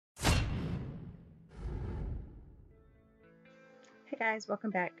guys, welcome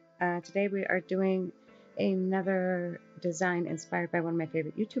back. Today we are doing another design inspired by one of my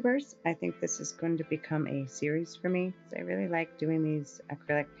favorite YouTubers. I think this is going to become a series for me. I really like doing these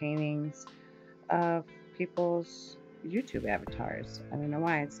acrylic paintings of people's YouTube avatars. I don't know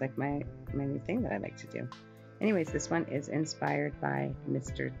why, it's like my new thing that I like to do. Anyways, this one is inspired by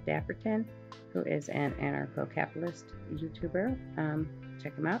Mr.Dapperton, who is an anarcho-capitalist YouTuber.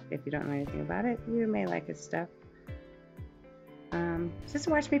 Check him out. If you don't know anything about it, you may like his stuff. Just a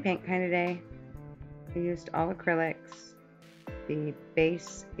watch me paint kind of day. I used all acrylics. The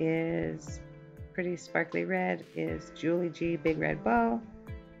base is pretty sparkly red, is Julie G Big Red Bow,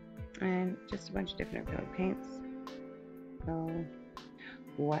 and just a bunch of different acrylic paints. So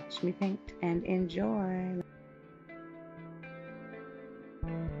watch me paint and enjoy.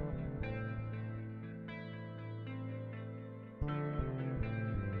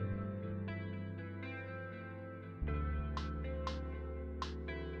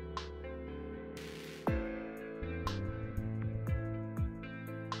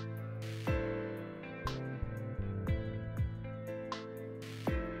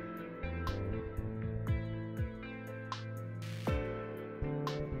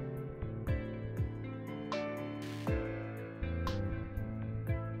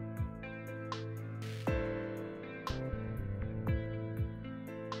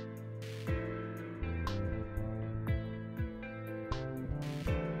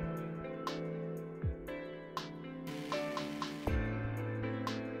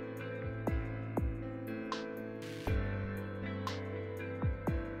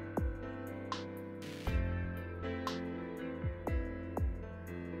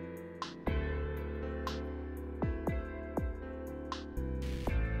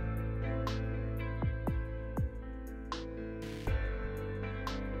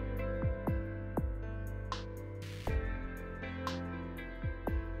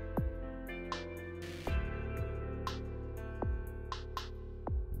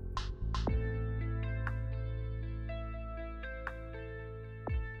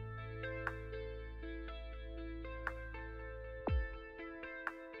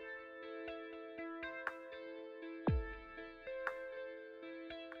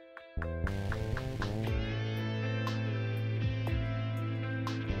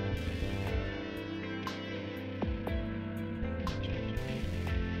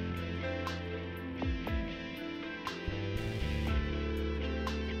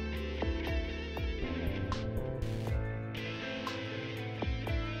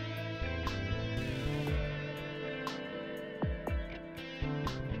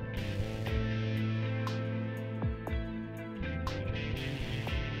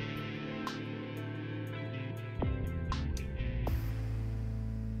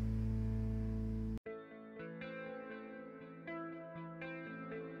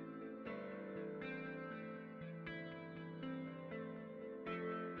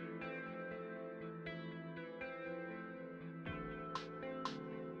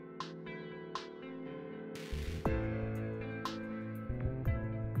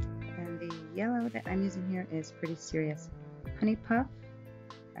 Yellow that I'm using here is Pretty Serious Honey Puff.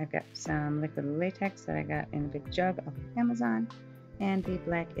 I've got some liquid latex that I got in a big jug off of Amazon, and the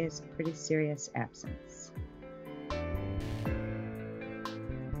black is Pretty Serious Absence.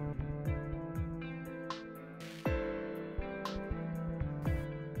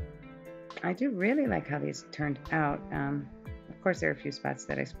 I do really like how these turned out. Of course, there are a few spots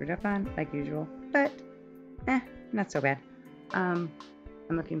that I screwed up on, like usual, but not so bad.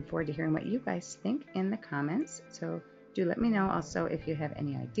 I'm looking forward to hearing what you guys think in the comments. So do let me know also if you have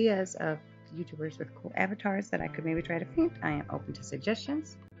any ideas of YouTubers with cool avatars that I could maybe try to paint. I am open to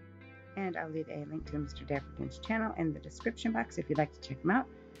suggestions. And I'll leave a link to Mr. Dapperton's channel in the description box if you'd like to check him out.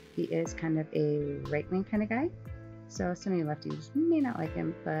 He is kind of a right-wing kind of guy. So some of you lefties may not like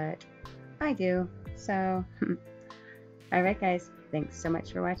him, but I do. So, alright guys, thanks so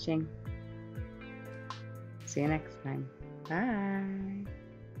much for watching. See you next time. Bye.